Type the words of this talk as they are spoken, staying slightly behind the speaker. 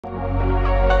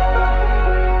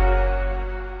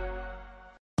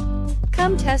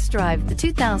Come test drive the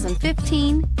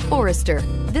 2015 Forester.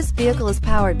 This vehicle is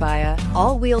powered by a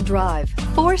all-wheel drive,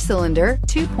 4-cylinder,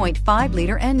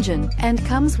 2.5-liter engine and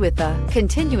comes with a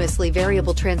continuously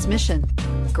variable transmission.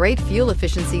 Great fuel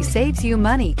efficiency saves you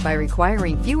money by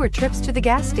requiring fewer trips to the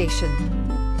gas station.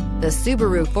 The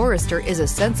Subaru Forester is a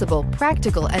sensible,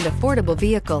 practical, and affordable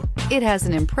vehicle. It has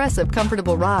an impressive,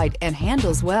 comfortable ride and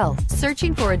handles well.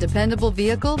 Searching for a dependable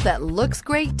vehicle that looks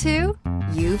great too?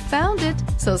 You found it,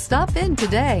 so stop in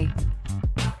today.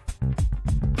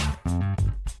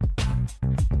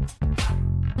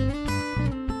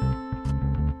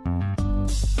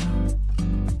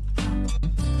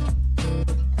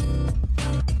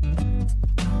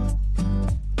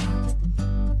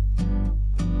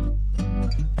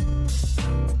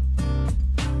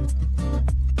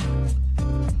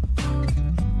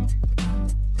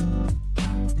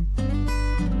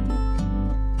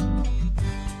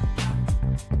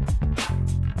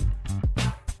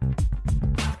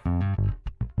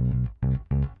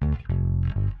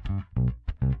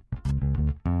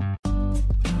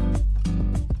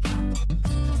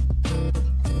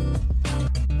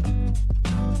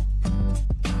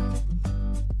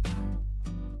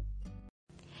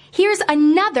 Here's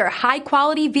another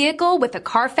high-quality vehicle with a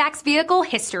Carfax Vehicle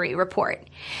History Report.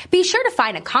 Be sure to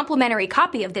find a complimentary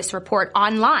copy of this report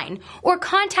online or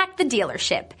contact the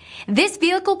dealership. This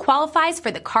vehicle qualifies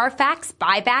for the Carfax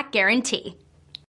Buyback Guarantee.